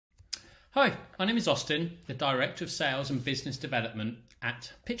Hi, my name is Austin, the Director of Sales and Business Development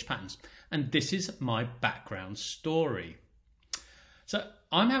at Pitch Patterns, and this is my background story. So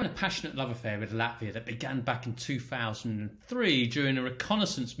I'm having a passionate love affair with Latvia that began back in 2003 during a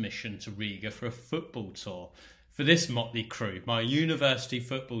reconnaissance mission to Riga for a football tour for this motley crew, my university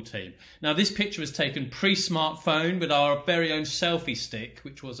football team. Now this picture was taken pre-smartphone with our very own selfie stick,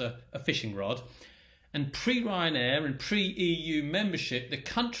 which was a fishing rod. And pre-Ryanair and pre-EU membership, the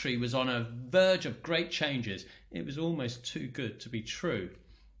country was on a verge of great changes. It was almost too good to be true.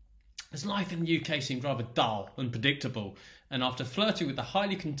 As life in the UK seemed rather dull and predictable, and after flirting with the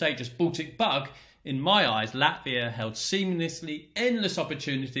highly contagious Baltic bug, in my eyes, Latvia held seamlessly endless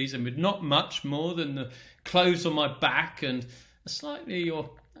opportunities, and with not much more than the clothes on my back and a slightly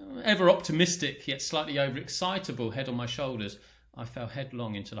or ever optimistic yet slightly overexcitable head on my shoulders, I fell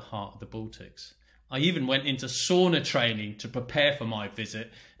headlong into the heart of the Baltics. I even went into sauna training to prepare for my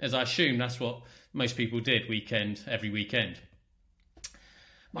visit, as I assume that's what most people did every weekend.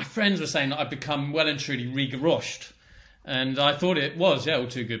 My friends were saying that I'd become well and truly Riga-rushed, and I thought it was all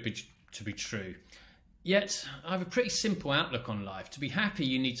too good to be true. Yet, I have a pretty simple outlook on life. To be happy,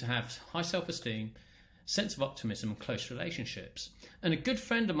 you need to have high self-esteem, sense of optimism and close relationships. And a good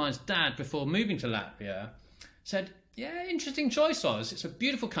friend of mine's dad, before moving to Latvia, said, "Yeah, interesting choice, Oz. It's a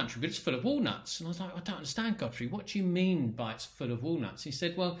beautiful country, but it's full of walnuts." And I was like, "I don't understand, Godfrey. What do you mean by it's full of walnuts?" He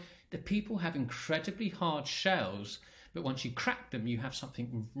said, "Well, the people have incredibly hard shells, but once you crack them, you have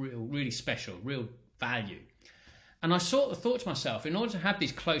something really special, real value." And I sort of thought to myself, in order to have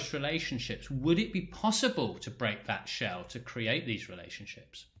these close relationships, would it be possible to break that shell to create these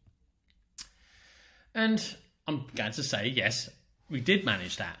relationships? And I'm glad to say, yes, we did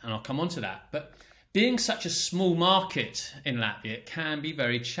manage that, and I'll come on to that. But being such a small market in Latvia, it can be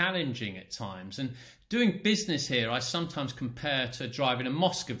very challenging at times. And doing business here, I sometimes compare to driving a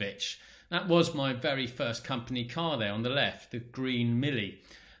Moscovich. That was my very first company car there on the left, the green Millie.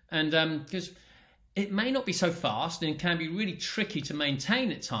 And because it may not be so fast and it can be really tricky to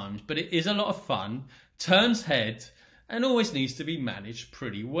maintain at times, but it is a lot of fun, turns heads, and always needs to be managed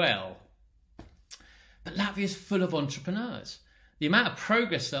pretty well. But Latvia is full of entrepreneurs. The amount of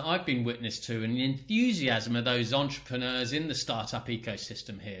progress that I've been witness to and the enthusiasm of those entrepreneurs in the startup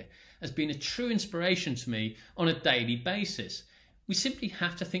ecosystem here has been a true inspiration to me on a daily basis. We simply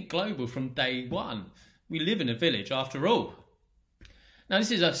have to think global from day one. We live in a village after all. Now this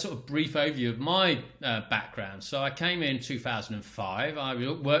is a sort of brief overview of my background. So I came in 2005, I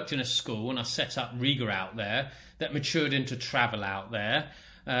worked in a school and I set up Riga out there that matured into travel out there.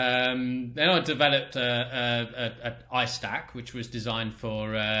 Then I developed an iStack, which was designed for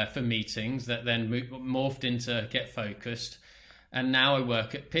meetings that then morphed into Get Focused, and now I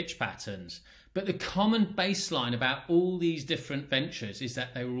work at Pitch Patterns. But the common baseline about all these different ventures is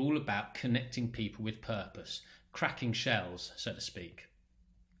that they were all about connecting people with purpose, cracking shells, so to speak.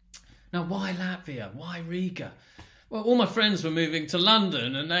 Now, why Latvia? Why Riga? Well, all my friends were moving to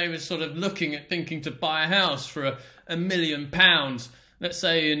London, and they were sort of thinking to buy a house for £1 million. Let's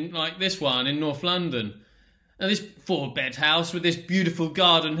say in like this one in North London. Now this 4-bed house with this beautiful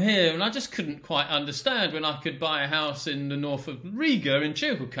garden here, and I just couldn't quite understand when I could buy a house in the north of Riga in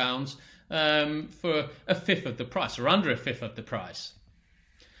Chilcount for a fifth of the price, or under a fifth of the price.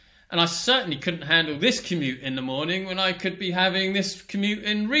 And I certainly couldn't handle this commute in the morning when I could be having this commute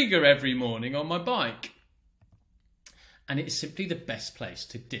in Riga every morning on my bike. And it's simply the best place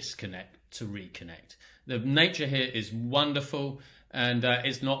to disconnect, to reconnect. The nature here is wonderful. And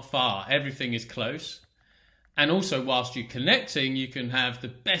it's not far. Everything is close. And also, whilst you're connecting, you can have the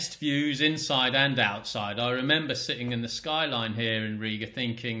best views inside and outside. I remember sitting in the skyline here in Riga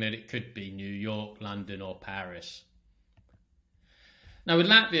thinking that it could be New York, London or Paris. Now with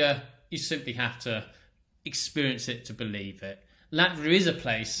Latvia, you simply have to experience it to believe it. Latvia is a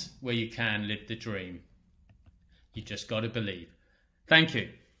place where you can live the dream. You just got to believe. Thank you.